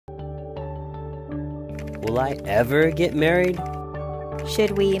Will I ever get married?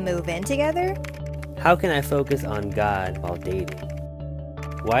 Should we move in together? How can I focus on God while dating?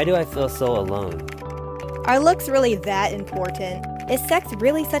 Why do I feel so alone? Are looks really that important? Is sex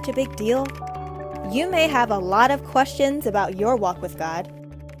really such a big deal? You may have a lot of questions about your walk with God,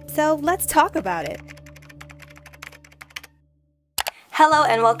 so let's talk about it. Hello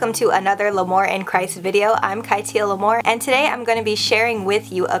and welcome to another L'amour in Christ video. I'm Kytia L'amour, and today I'm going to be sharing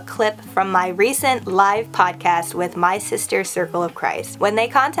with you a clip from my recent live podcast with my sister Circle of Christ. When they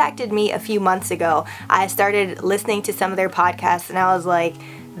contacted me a few months ago, I started listening to some of their podcasts and I was like,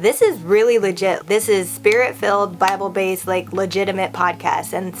 this is really legit. This is spirit-filled, Bible-based, legitimate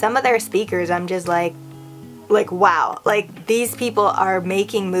podcast. And some of their speakers, I'm just like, wow, these people are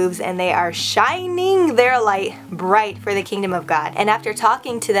making moves and they are shining their light bright for the kingdom of God. And after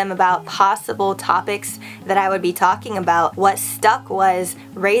talking to them about possible topics that I would be talking about, what stuck was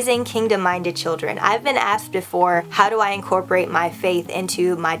raising kingdom-minded children. I've been asked before, how do I incorporate my faith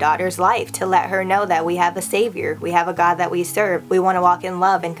into my daughter's life to let her know that we have a Savior, we have a God that we serve, we want to walk in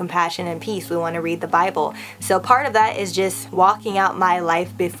love and compassion and peace, we want to read the Bible. So part of that is just walking out my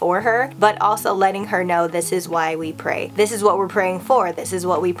life before her, but also letting her know this is why we pray. This is what we're praying for. This is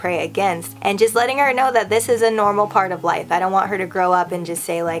what we pray against. And just letting her know that this is a normal part of life. I don't want her to grow up and just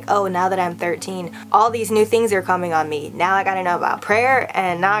say oh, now that I'm 13, all these new things are coming on me. Now I gotta know about prayer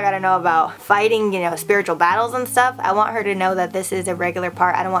and now I gotta know about fighting, spiritual battles and stuff. I want her to know that this is a regular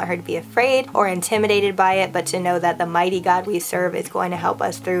part. I don't want her to be afraid or intimidated by it, but to know that the mighty God we serve is going to help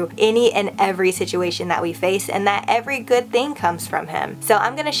us through any and every situation that we face and that every good thing comes from Him. So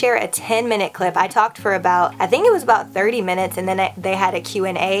I'm gonna share a 10-minute clip. I talked for I think it was about 30 minutes and then they had a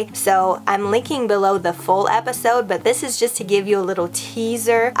Q&A. So I'm linking below the full episode, but this is just to give you a little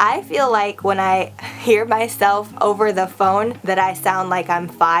teaser. I feel like when I hear myself over the phone that I sound like I'm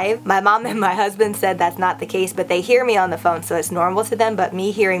 5. My mom and my husband said that's not the case, but they hear me on the phone, so it's normal to them. But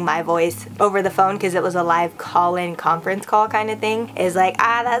me hearing my voice over the phone, because it was a live call-in conference call kind of thing, is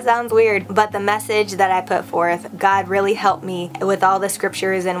that sounds weird. But the message that I put forth, God really helped me with all the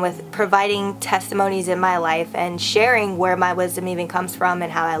scriptures and with providing testimonies in my life and sharing where my wisdom even comes from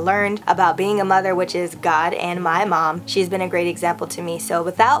and how I learned about being a mother, which is God and my mom. She's been a great example to me. So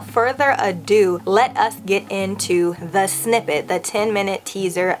without further ado, let us get into the snippet, the 10-minute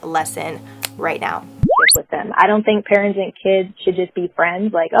teaser lesson right now. With them. I don't think parents and kids should just be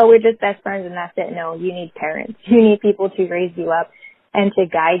friends, we're just best friends and that's it. No, you need parents. You need people to raise you up and to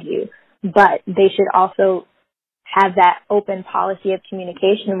guide you. But they should also have that open policy of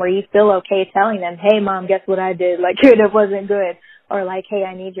communication where you feel okay telling them, hey mom, guess what I did? It wasn't good. Or hey,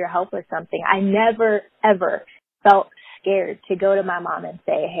 I need your help with something. I never ever felt scared to go to my mom and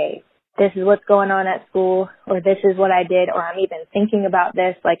say, hey, this is what's going on at school, or this is what I did, or I'm even thinking about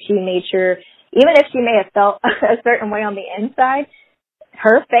this. She made sure, even if she may have felt a certain way on the inside,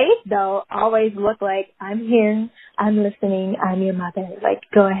 her face, though, always looked like, I'm here, I'm listening, I'm your mother,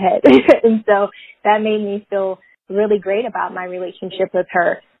 go ahead. And so that made me feel really great about my relationship with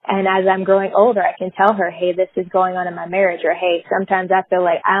her. And as I'm growing older, I can tell her, hey, this is going on in my marriage, or hey, sometimes I feel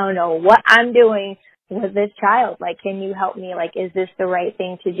I don't know what I'm doing with this child. Can you help me? Is this the right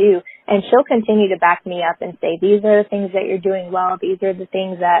thing to do? And she'll continue to back me up and say, these are the things that you're doing well. These are the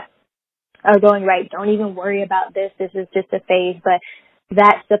things that are going right. Don't even worry about this. This is just a phase. But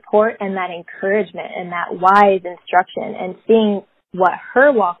that support and that encouragement and that wise instruction and seeing what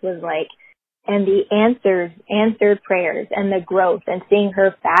her walk was like and the answered prayers and the growth and seeing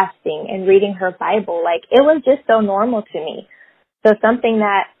her fasting and reading her Bible, it was just so normal to me. So something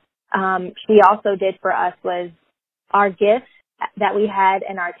that she also did for us was our gifts that we had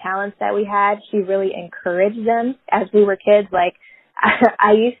and our talents that we had. She really encouraged them as we were kids.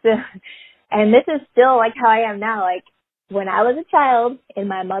 I used to, and this is still how I am now. When I was a child in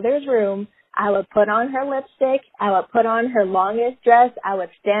my mother's room, I would put on her lipstick, I would put on her longest dress, I would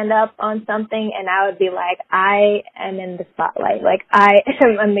stand up on something, and I would be I am in the spotlight. I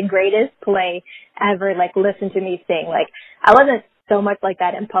am the greatest play ever. Listen to me sing. I wasn't so much like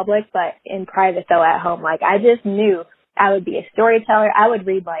that in public, but in private, though, at home, I just knew I would be a storyteller. I would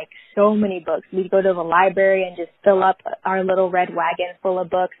read, so many books. We'd go to the library and just fill up our little red wagon full of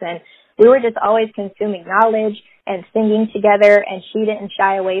books, and we were just always consuming knowledge and singing together, and she didn't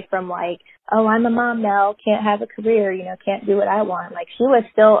shy away from oh, I'm a mom now, can't have a career, can't do what I want. She was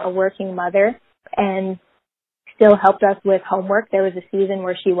still a working mother and still helped us with homework. There was a season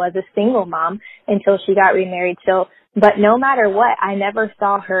where she was a single mom until she got remarried. But no matter what, I never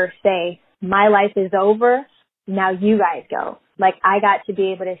saw her say, my life is over, now you guys go. I got to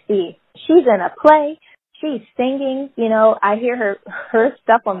be able to see she's in a play, she's singing, you know, I hear her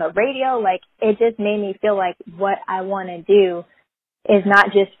stuff on the radio. Like, it just made me feel like what I want to do is not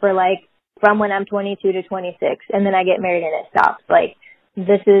just for like from when I'm 22 to 26 and then I get married and it stops. Like,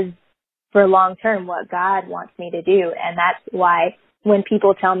 this is for long term what God wants me to do. And that's why when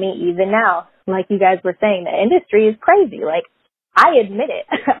people tell me even now, like you guys were saying, the industry is crazy. Like, I admit it.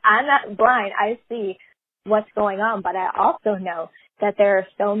 I'm not blind. I see what's going on, but I also know that there are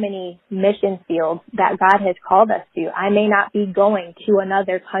so many mission fields that God has called us to. I may not be going to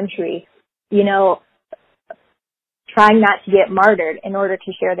another country, you know, trying not to get martyred in order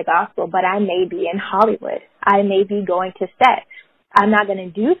to share the gospel, but I may be in Hollywood. I may be going to set. I'm not going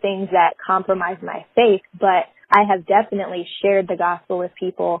to do things that compromise my faith, but I have definitely shared the gospel with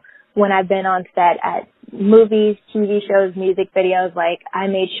people when I've been on set at movies, TV shows, music videos. Like, I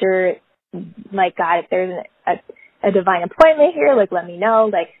made sure, like, God, if there's a divine appointment here, like, let me know,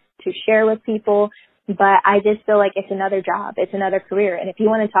 like, to share with people. But I just feel like it's another job. It's another career. And if you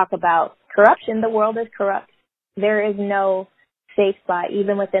want to talk about corruption, the world is corrupt. There is no safe spot.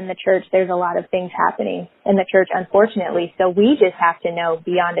 Even within the church, there's a lot of things happening in the church, unfortunately. So we just have to know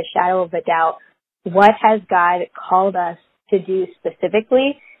beyond a shadow of a doubt, what has God called us to do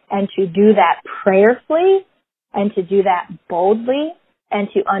specifically, and to do that prayerfully, and to do that boldly, and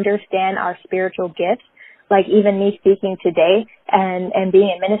to understand our spiritual gifts. Like, even me speaking today and being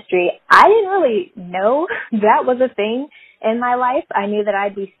in ministry, I didn't really know that was a thing in my life. I knew that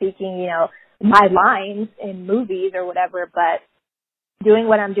I'd be speaking, you know, my lines in movies or whatever, but doing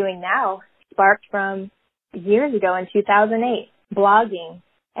what I'm doing now sparked from years ago in 2008, blogging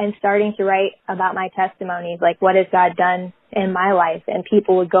and starting to write about my testimonies, like, what has God done in my life? And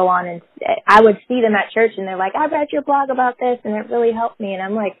people would go on and I would see them at church and they're like, I read your blog about this and it really helped me. And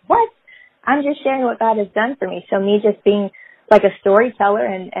I'm like, what? I'm just sharing what God has done for me. So me just being like a storyteller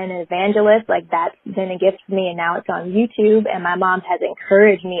and an evangelist, like, that's been a gift for me. And now it's on YouTube, and my mom has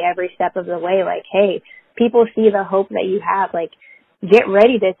encouraged me every step of the way. Like, hey, people see the hope that you have. Like, get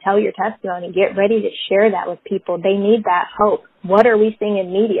ready to tell your testimony. Get ready to share that with people. They need that hope. What are we seeing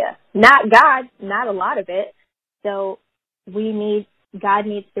in media? Not God, not a lot of it. So God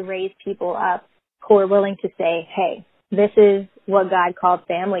needs to raise people up who are willing to say, hey, this is what God called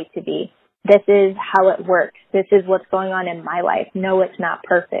family to be. This is how it works. This is what's going on in my life. No, it's not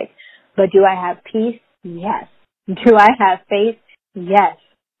perfect. But do I have peace? Yes. Do I have faith? Yes.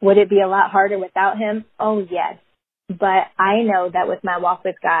 Would it be a lot harder without Him? Oh, yes. But I know that with my walk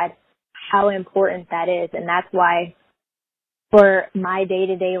with God, how important that is. And that's why for my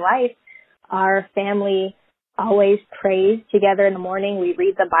day-to-day life, our family always prays together in the morning. We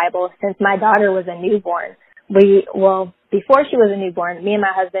read the Bible. Since my daughter was a newborn, before she was a newborn, me and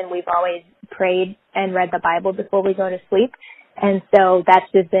my husband, we've always prayed and read the Bible before we go to sleep. And so that's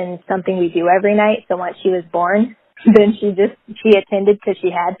just been something we do every night. So once she was born, then she attended because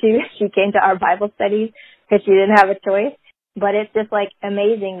she had to. She came to our Bible studies because she didn't have a choice. But it's just like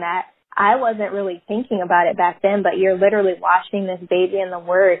amazing that I wasn't really thinking about it back then, but you're literally washing this baby in the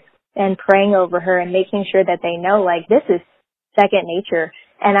Word and praying over her and making sure that they know, like, this is second nature.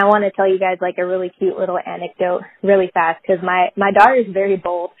 And I want to tell you guys, like, a really cute little anecdote really fast, because my daughter is very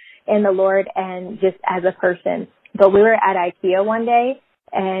bold in the Lord and just as a person. But we were at IKEA one day,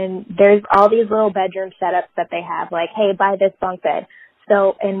 and there's all these little bedroom setups that they have, like, hey, buy this bunk bed.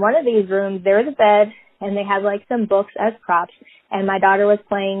 So in one of these rooms, there was a bed, and they had, like, some books as props, and my daughter was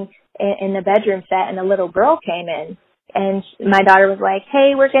playing in the bedroom set, and a little girl came in. And my daughter was like,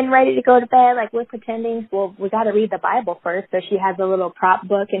 hey, we're getting ready to go to bed. Like, we're pretending. Well, we got to read the Bible first. So she has a little prop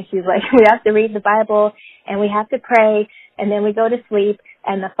book, and she's like, we have to read the Bible, and we have to pray, and then we go to sleep.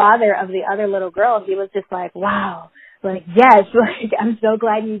 And the father of the other little girl, he was just like, wow, like, yes, like, I'm so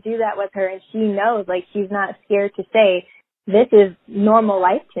glad you do that with her. And she knows, like, she's not scared to say, this is normal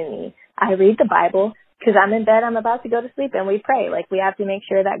life to me. I read the Bible because I'm in bed, I'm about to go to sleep, and we pray. Like, we have to make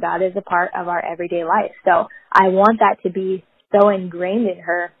sure that God is a part of our everyday life. So I want that to be so ingrained in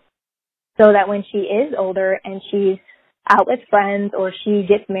her so that when she is older and she's out with friends or she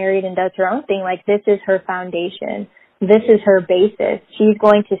gets married and does her own thing, like, this is her foundation. This is her basis. She's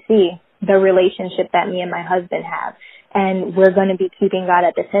going to see the relationship that me and my husband have, and we're going to be keeping God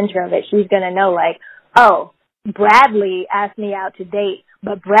at the center of it. She's going to know, like, oh, Bradley asked me out to date,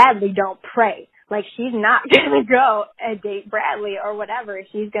 but Bradley don't pray. Like, she's not going to go and date Bradley or whatever.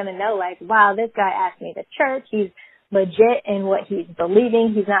 She's going to know, like, wow, this guy asked me to church. He's legit in what he's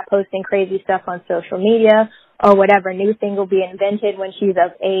believing. He's not posting crazy stuff on social media or whatever new thing will be invented when she's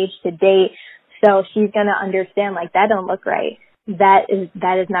of age to date. So she's going to understand, like, that don't look right. That is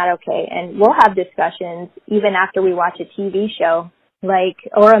not okay. And we'll have discussions even after we watch a TV show, like,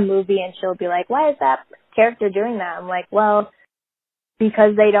 or a movie, and she'll be like, why is that character doing that? I'm like, well,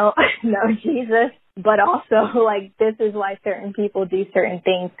 because they don't know Jesus, but also, like, this is why certain people do certain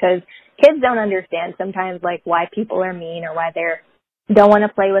things, because kids don't understand sometimes, like, why people are mean or why they don't want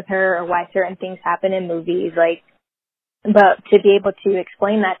to play with her or why certain things happen in movies, like, but to be able to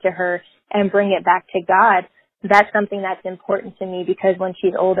explain that to her and bring it back to God, that's something that's important to me, because when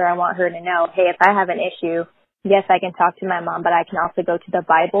she's older, I want her to know, hey, if I have an issue, yes, I can talk to my mom, but I can also go to the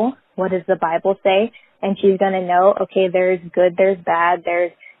Bible. What does the Bible say? And she's going to know, okay, there's good, there's bad,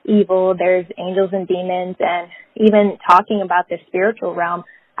 there's evil, there's angels and demons. And even talking about the spiritual realm,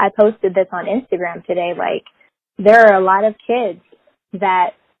 I posted this on Instagram today, like, there are a lot of kids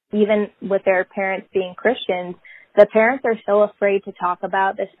that, even with their parents being Christians, the parents are so afraid to talk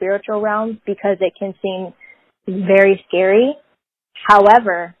about the spiritual realm because it can seem very scary.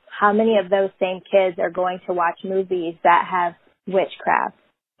 However, how many of those same kids are going to watch movies that have witchcraft,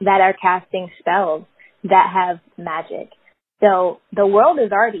 that are casting spells, that have magic? So the world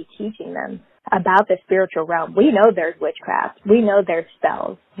is already teaching them about the spiritual realm. We know there's witchcraft. We know there's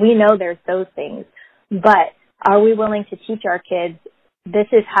spells. We know there's those things. But are we willing to teach our kids, this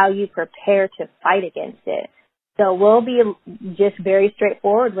is how you prepare to fight against it? So we'll be just very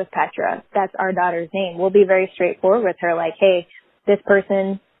straightforward with Petra. That's our daughter's name. We'll be very straightforward with her, like, hey, this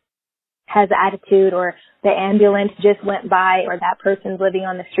person has attitude, or the ambulance just went by, or that person's living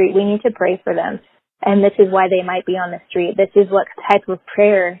on the street. We need to pray for them. And this is why they might be on the street. This is what type of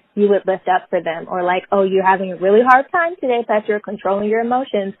prayer you would lift up for them. Or like, oh, you're having a really hard time today, Petra, controlling your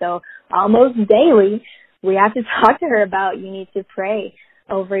emotions. So almost daily, we have to talk to her about, you need to pray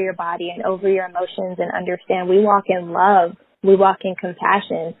over your body and over your emotions and understand we walk in love. We walk in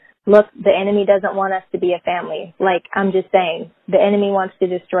compassion. Look, the enemy doesn't want us to be a family. Like, I'm just saying, the enemy wants to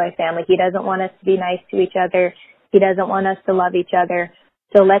destroy family. He doesn't want us to be nice to each other. He doesn't want us to love each other.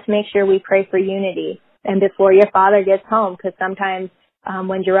 So let's make sure we pray for unity. And before your father gets home, because sometimes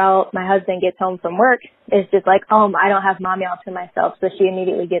when Jarrell, my husband, gets home from work, it's just like, oh, I don't have mommy all to myself. So she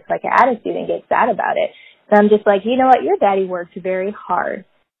immediately gets like an attitude and gets sad about it. So I'm just like, you know what? Your daddy works very hard.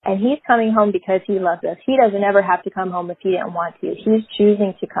 And he's coming home because he loves us. He doesn't ever have to come home if he didn't want to. He's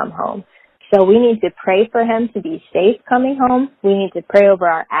choosing to come home. So we need to pray for him to be safe coming home. We need to pray over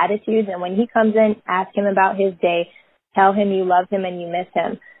our attitudes. And when he comes in, ask him about his day. Tell him you love him and you miss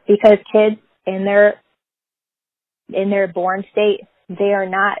him. Because kids in their born state, they are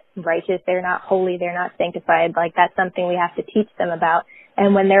not righteous. They're not holy. They're not sanctified. Like, that's something we have to teach them about.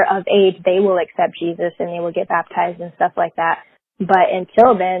 And when they're of age, they will accept Jesus and they will get baptized and stuff like that. But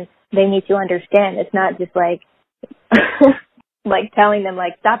until then, they need to understand it's not just like, like telling them,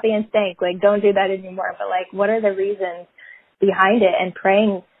 like, stop being stank, like, don't do that anymore. But, like, what are the reasons behind it? And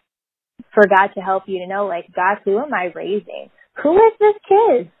praying for God to help you to know, like, God, who am I raising? Who is this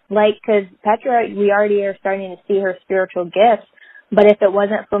kid? Like, because Petra, we already are starting to see her spiritual gifts. But if it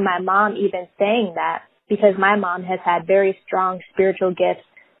wasn't for my mom even saying that, because my mom has had very strong spiritual gifts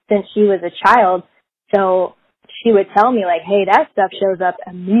since she was a child, so she would tell me, like, hey, that stuff shows up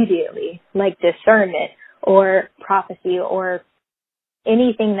immediately, like discernment or prophecy or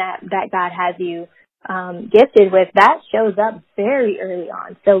anything that God has you gifted with, that shows up very early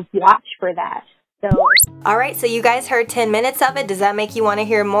on. So watch for that. Alright, so you guys heard 10 minutes of it. Does that make you want to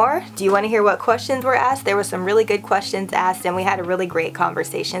hear more? Do you want to hear what questions were asked? There were some really good questions asked and we had a really great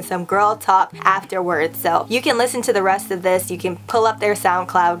conversation. Some girl talk afterwards. So you can listen to the rest of this. You can pull up their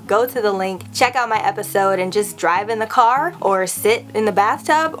SoundCloud, go to the link, check out my episode, and just drive in the car or sit in the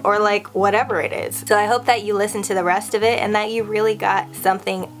bathtub or like whatever it is. So I hope that you listen to the rest of it and that you really got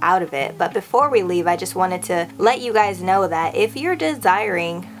something out of it. But before we leave, I just wanted to let you guys know that if you're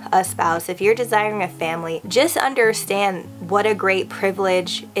desiring a spouse, if you're desiring a family, just understand what a great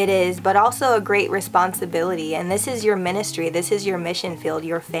privilege it is, but also a great responsibility. And this is your ministry, this is your mission field,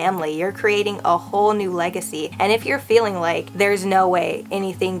 your family. You're creating a whole new legacy. And if you're feeling like there's no way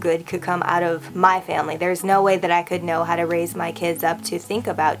anything good could come out of my family, there's no way that I could know how to raise my kids up to think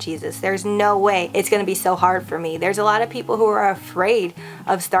about Jesus, there's no way it's going to be so hard for me. There's a lot of people who are afraid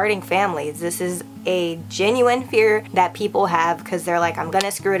of starting families. This is a genuine fear that people have because they're like, I'm gonna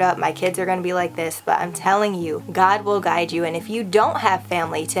screw it up, my kids are gonna be like this. But I'm telling you, God will guide you. And if you don't have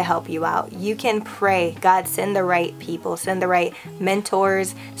family to help you out, you can pray, God, send the right people, send the right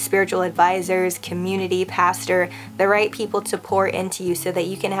mentors, spiritual advisors, community pastor, the right people to pour into you so that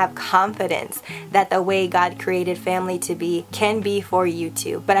you can have confidence that the way God created family to be can be for you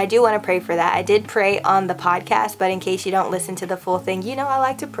too. But I do want to pray for that. I did pray on the podcast, but in case you don't listen to the full thing, you know I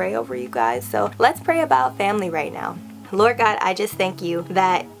like to pray over you guys. So let's pray about family right now. Lord God, I just thank you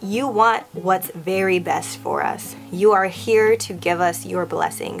that you want what's very best for us. You are here to give us your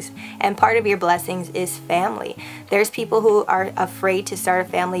blessings, and part of your blessings is family. There's people who are afraid to start a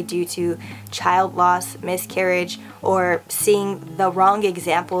family due to child loss, miscarriage, or seeing the wrong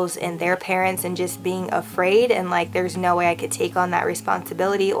examples in their parents and just being afraid and like there's no way I could take on that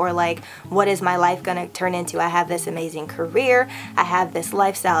responsibility, or like what is my life going to turn into? I have this amazing career, I have this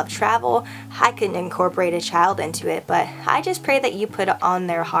lifestyle of travel, I couldn't incorporate a child into it. But I just pray that you put it on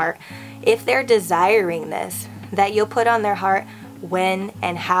their heart, if they're desiring this, that you'll put on their heart when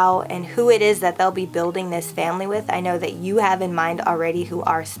and how and who it is that they'll be building this family with. I know that you have in mind already who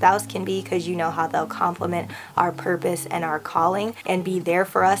our spouse can be, because you know how they'll complement our purpose and our calling and be there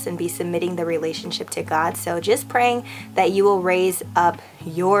for us and be submitting the relationship to God. So just praying that you will raise up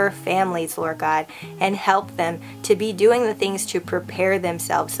your families, Lord God, and help them to be doing the things to prepare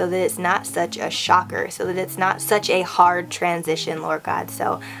themselves so that it's not such a shocker, so that it's not such a hard transition, Lord God.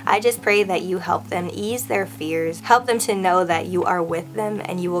 So I just pray that you help them ease their fears, help them to know that you are with them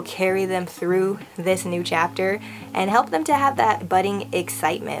and you will carry them through this new chapter, and help them to have that budding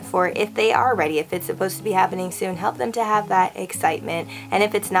excitement for if they are ready, if it's supposed to be happening soon, help them to have that excitement. And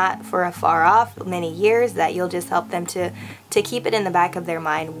if it's not for a far off many years, that you'll just help them to keep it in the back of their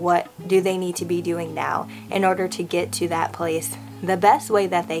mind. What do they need to be doing now in order to get to that place the best way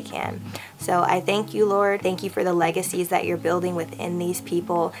that they can? So I thank you, Lord. Thank you for the legacies that you're building within these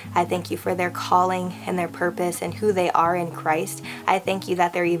people. I thank you for their calling and their purpose and who they are in Christ. I thank you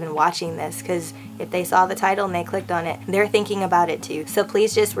that they're even watching this, because if they saw the title and they clicked on it, they're thinking about it too. So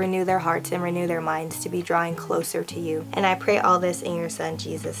please just renew their hearts and renew their minds to be drawing closer to you. And I pray all this in your Son,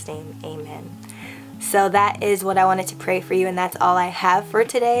 Jesus' name. Amen. So that is what I wanted to pray for you, and that's all I have for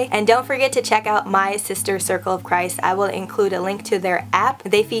today. And don't forget to check out My Sister Circle of Christ. I will include a link to their app.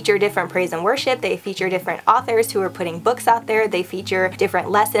 They feature different praise and worship. They feature different authors who are putting books out there. They feature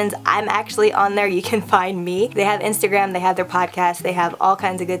different lessons. I'm actually on there. You can find me. They have Instagram. They have their podcast. They have all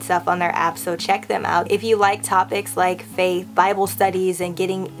kinds of good stuff on their app, so check them out. If you like topics like faith, Bible studies, and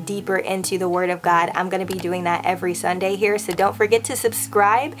getting deeper into the Word of God, I'm going to be doing that every Sunday here, so don't forget to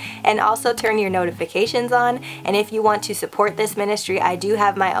subscribe and also turn your notifications on. And if you want to support this ministry, I do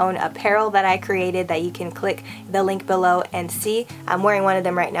have my own apparel that I created that you can click the link below and see. I'm wearing one of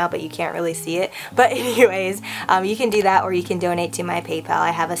them right now, but you can't really see it. But anyways, you can do that, or you can donate to my PayPal.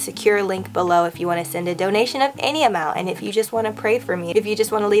 I have a secure link below if you want to send a donation of any amount. And if you just want to pray for me, if you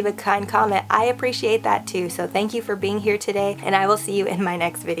just want to leave a kind comment, I appreciate that too. So thank you for being here today, and I will see you in my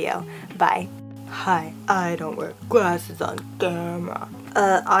next video. Bye. Hi, I don't wear glasses on camera.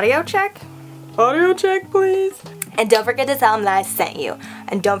 Audio check? Audio check, please. And don't forget to tell them that I sent you.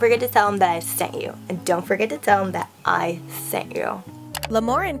 And don't forget to tell them that I sent you. And don't forget to tell them that I sent you.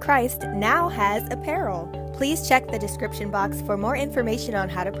 L'amour in Christ now has apparel. Please check the description box for more information on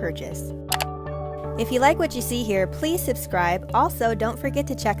how to purchase. If you like what you see here, please subscribe. Also, don't forget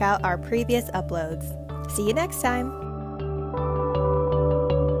to check out our previous uploads. See you next time.